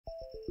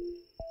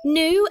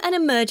New and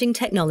emerging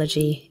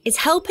technology is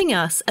helping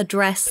us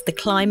address the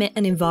climate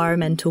and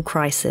environmental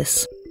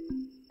crisis.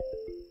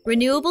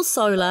 Renewable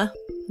solar,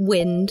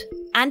 wind,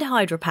 and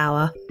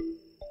hydropower,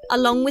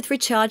 along with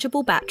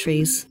rechargeable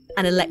batteries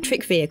and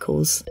electric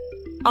vehicles,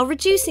 are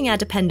reducing our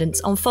dependence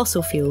on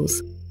fossil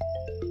fuels,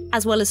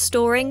 as well as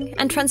storing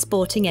and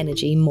transporting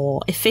energy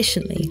more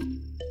efficiently.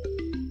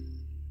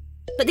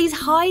 But these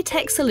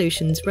high-tech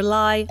solutions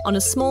rely on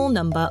a small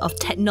number of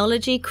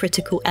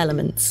technology-critical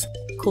elements,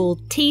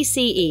 called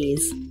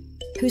TCEs,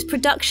 whose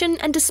production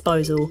and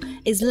disposal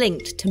is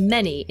linked to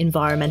many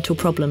environmental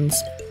problems.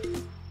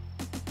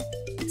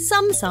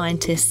 Some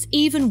scientists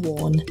even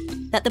warn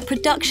that the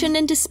production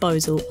and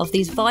disposal of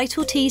these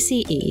vital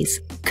TCEs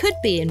could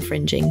be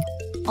infringing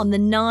on the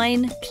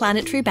 9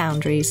 planetary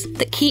boundaries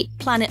that keep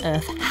planet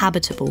Earth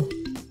habitable.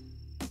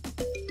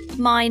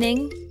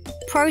 Mining,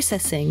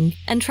 processing,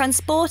 and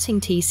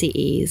transporting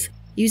TCEs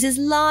uses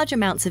large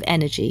amounts of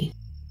energy,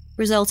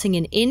 resulting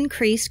in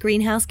increased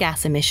greenhouse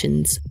gas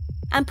emissions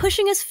and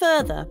pushing us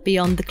further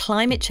beyond the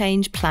climate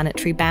change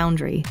planetary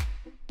boundary.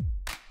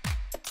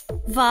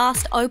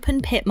 Vast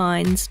open pit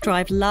mines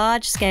drive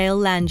large-scale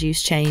land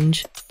use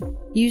change,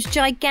 use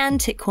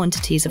gigantic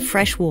quantities of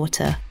fresh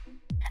water,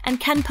 and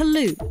can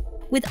pollute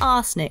with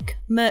arsenic,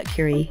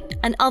 mercury,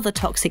 and other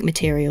toxic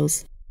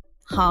materials,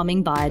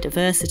 harming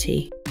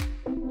biodiversity.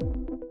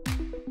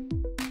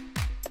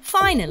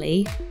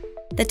 Finally,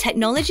 the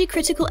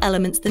technology-critical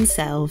elements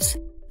themselves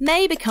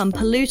may become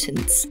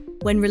pollutants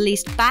when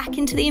released back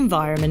into the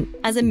environment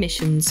as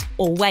emissions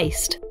or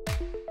waste,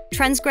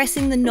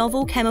 transgressing the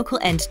novel chemical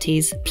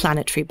entity's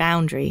planetary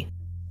boundary.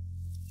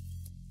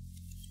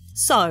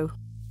 So,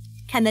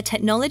 can the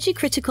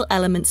technology-critical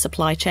element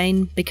supply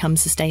chain become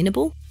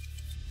sustainable?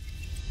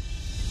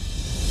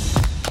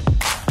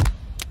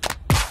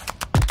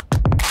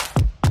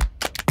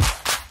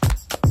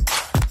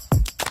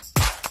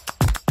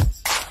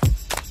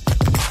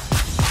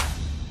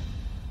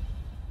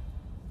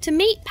 To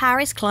meet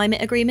Paris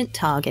Climate Agreement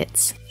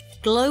targets,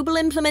 global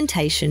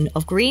implementation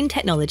of green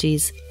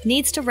technologies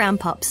needs to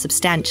ramp up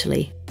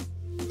substantially.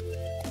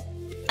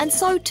 And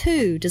so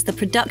too does the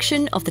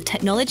production of the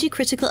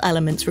technology-critical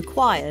elements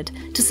required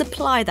to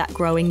supply that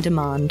growing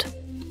demand.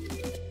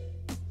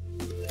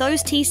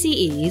 Those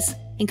TCEs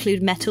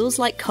include metals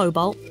like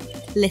cobalt,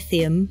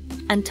 lithium,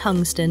 and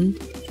tungsten,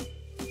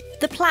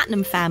 the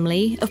platinum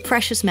family of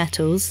precious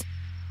metals,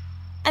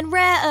 and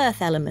rare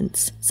earth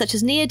elements such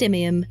as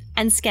neodymium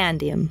and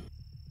scandium.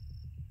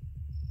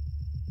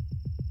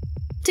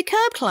 To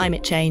curb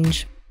climate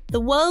change,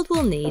 the world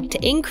will need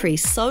to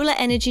increase solar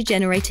energy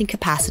generating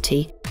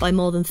capacity by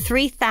more than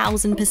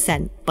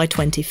 3,000% by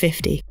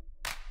 2050.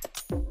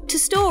 To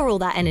store all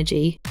that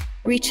energy,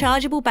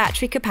 rechargeable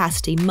battery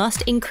capacity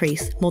must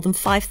increase more than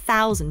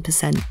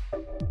 5,000%.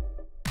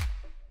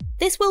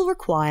 This will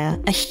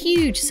require a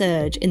huge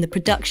surge in the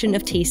production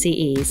of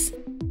TCEs.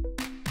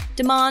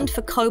 Demand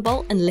for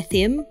cobalt and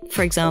lithium,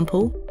 for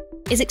example,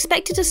 is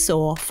expected to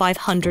soar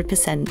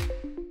 500%.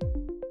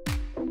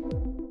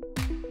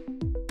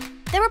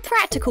 There are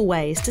practical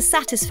ways to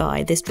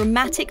satisfy this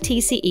dramatic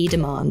TCE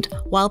demand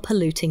while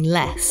polluting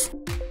less.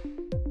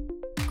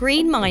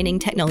 Green mining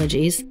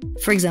technologies,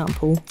 for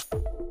example,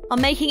 are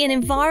making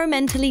an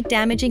environmentally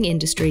damaging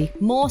industry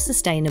more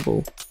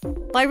sustainable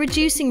by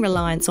reducing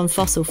reliance on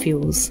fossil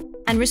fuels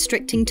and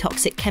restricting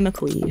toxic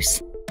chemical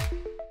use.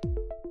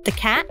 The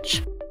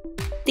catch?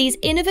 These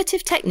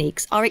innovative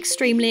techniques are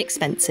extremely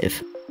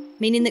expensive,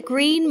 meaning that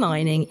green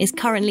mining is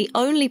currently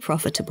only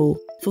profitable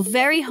for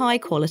very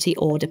high-quality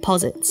ore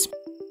deposits.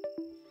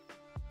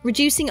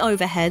 Reducing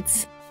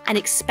overheads and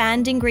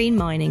expanding green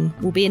mining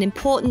will be an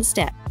important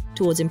step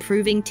towards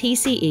improving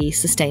TCE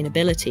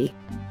sustainability.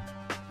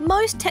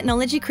 Most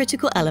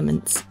technology-critical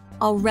elements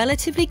are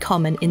relatively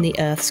common in the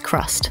Earth's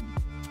crust,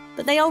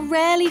 but they are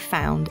rarely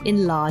found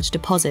in large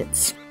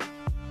deposits.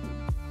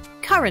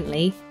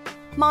 Currently,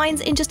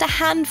 mines in just a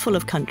handful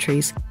of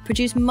countries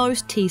produce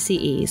most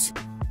TCEs,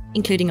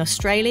 including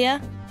Australia,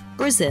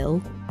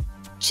 Brazil,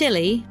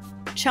 Chile,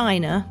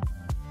 China,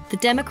 the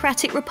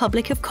Democratic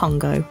Republic of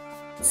Congo,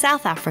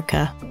 South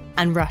Africa,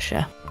 and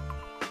Russia.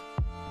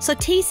 So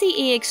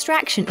TCE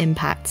extraction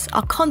impacts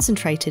are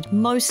concentrated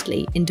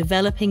mostly in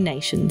developing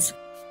nations,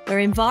 where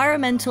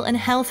environmental and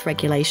health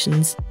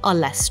regulations are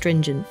less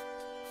stringent.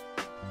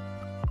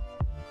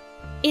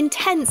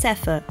 Intense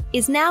effort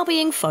is now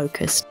being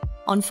focused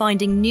on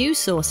finding new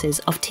sources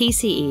of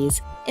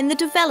TCEs in the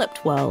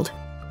developed world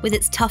with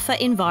its tougher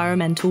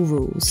environmental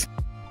rules.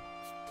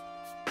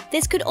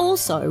 This could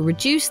also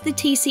reduce the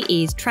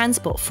TCE's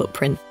transport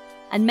footprint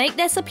and make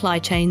their supply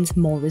chains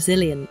more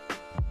resilient.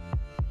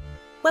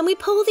 When we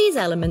pull these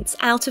elements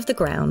out of the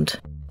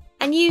ground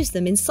and use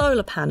them in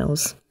solar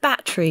panels,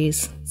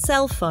 batteries,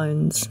 cell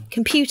phones,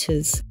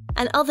 computers,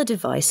 and other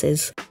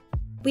devices,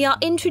 we are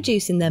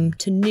introducing them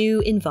to new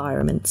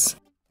environments,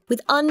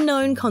 with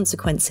unknown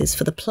consequences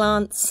for the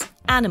plants,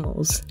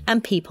 animals,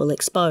 and people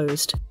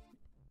exposed.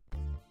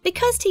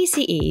 Because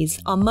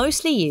TCEs are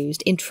mostly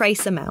used in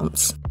trace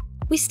amounts,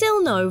 we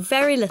still know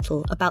very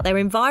little about their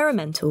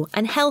environmental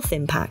and health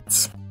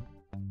impacts,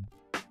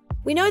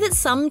 We know that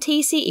some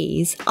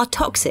TCEs are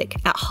toxic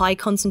at high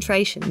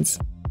concentrations.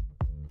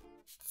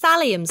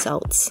 Thallium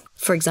salts,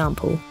 for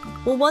example,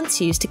 were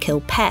once used to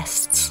kill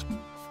pests.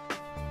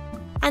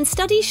 And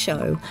studies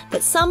show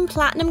that some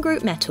platinum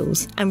group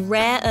metals and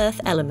rare earth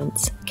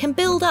elements can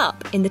build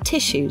up in the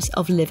tissues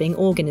of living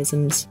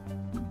organisms.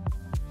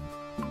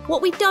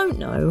 What we don't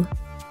know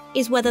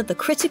is whether the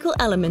critical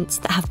elements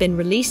that have been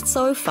released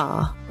so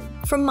far,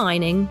 from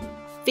mining,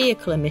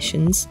 vehicle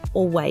emissions,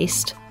 or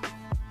waste,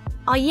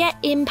 are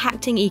yet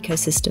impacting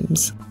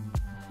ecosystems,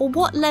 or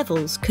what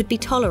levels could be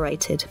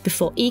tolerated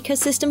before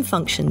ecosystem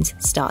functions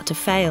start to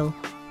fail.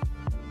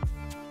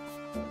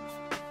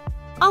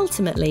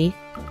 Ultimately,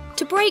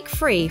 to break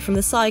free from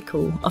the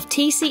cycle of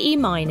TCE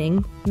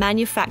mining,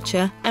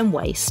 manufacture, and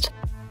waste,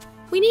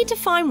 we need to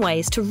find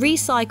ways to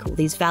recycle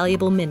these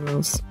valuable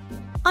minerals.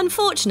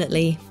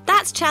 Unfortunately,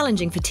 that's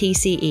challenging for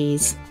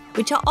TCEs,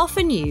 which are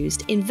often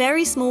used in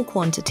very small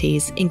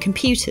quantities in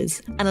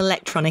computers and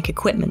electronic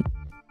equipment,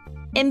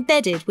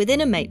 embedded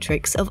within a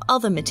matrix of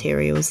other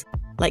materials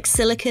like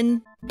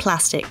silicon,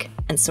 plastic,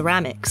 and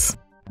ceramics.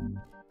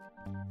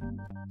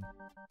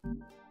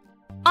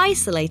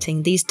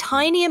 Isolating these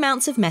tiny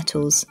amounts of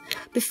metals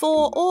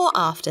before or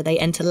after they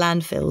enter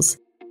landfills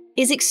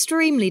is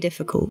extremely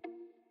difficult,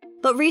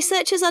 but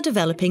researchers are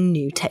developing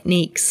new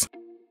techniques.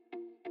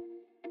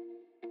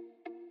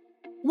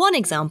 One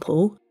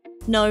example,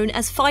 known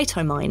as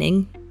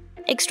phytomining,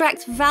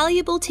 extracts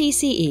valuable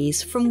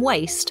TCEs from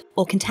waste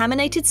or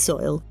contaminated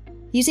soil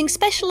using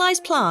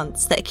specialised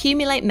plants that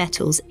accumulate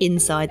metals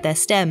inside their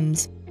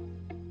stems.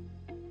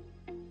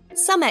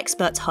 Some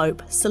experts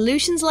hope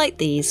solutions like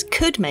these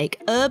could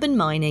make urban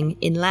mining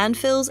in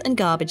landfills and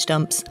garbage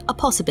dumps a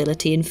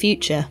possibility in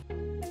future.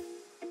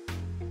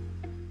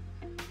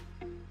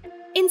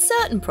 In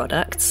certain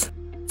products,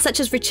 such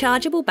as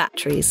rechargeable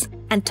batteries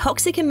and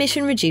toxic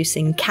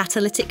emission-reducing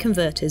catalytic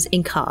converters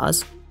in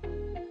cars,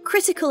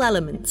 critical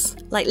elements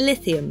like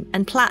lithium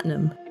and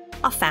platinum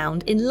are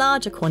found in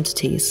larger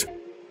quantities,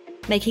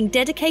 making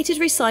dedicated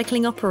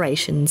recycling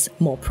operations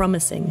more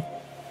promising.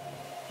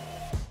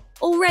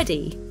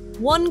 Already,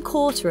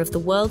 1/4 of the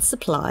world's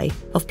supply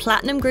of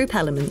platinum group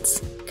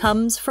elements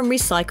comes from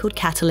recycled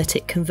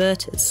catalytic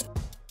converters.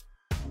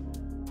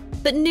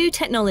 But new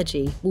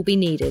technology will be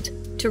needed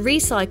to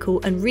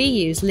recycle and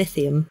reuse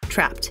lithium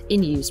trapped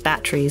in used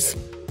batteries.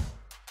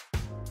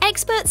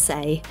 Experts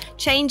say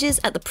changes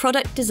at the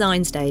product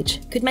design stage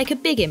could make a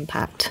big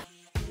impact,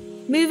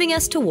 moving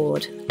us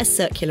toward a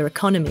circular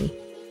economy.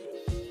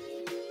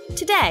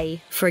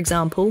 Today, for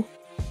example,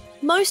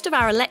 most of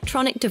our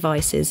electronic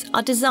devices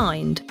are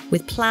designed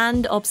with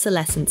planned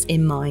obsolescence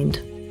in mind.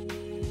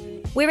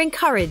 We're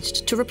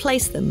encouraged to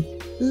replace them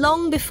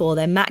long before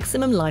their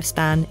maximum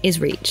lifespan is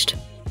reached.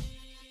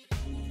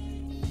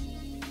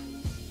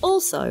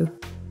 Also,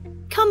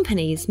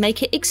 companies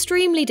make it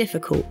extremely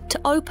difficult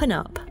to open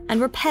up and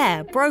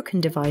repair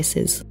broken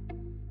devices.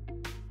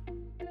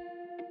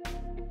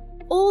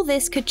 All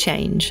this could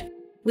change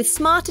with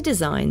smarter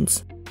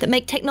designs that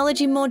make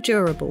technology more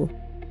durable,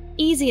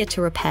 easier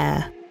to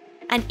repair,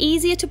 and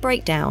easier to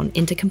break down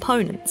into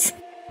components.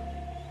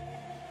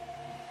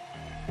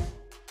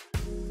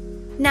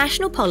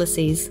 National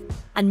policies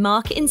and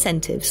market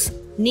incentives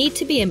need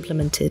to be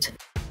implemented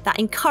that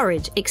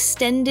encourage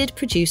extended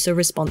producer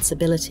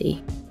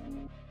responsibility,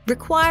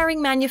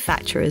 requiring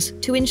manufacturers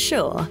to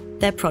ensure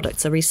their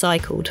products are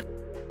recycled.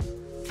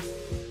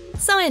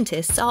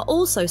 Scientists are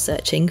also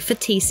searching for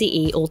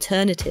TCE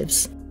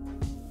alternatives.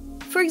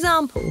 For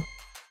example,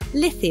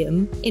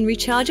 lithium in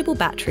rechargeable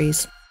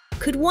batteries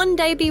could one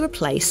day be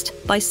replaced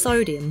by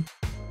sodium,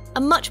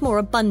 a much more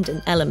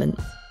abundant element.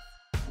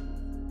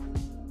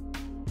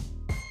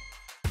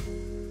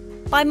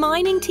 By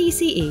mining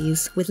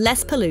TCEs with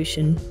less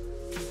pollution,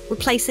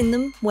 replacing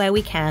them where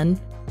we can,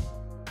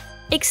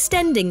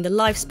 extending the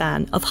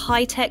lifespan of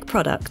high-tech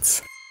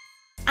products,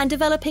 and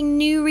developing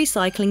new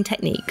recycling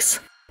techniques,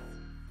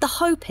 the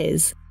hope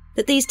is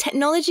that these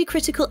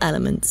technology-critical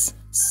elements,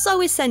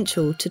 so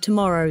essential to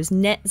tomorrow's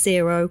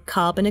net-zero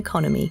carbon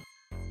economy,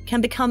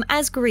 can become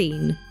as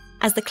green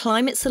as the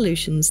climate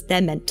solutions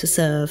they're meant to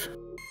serve.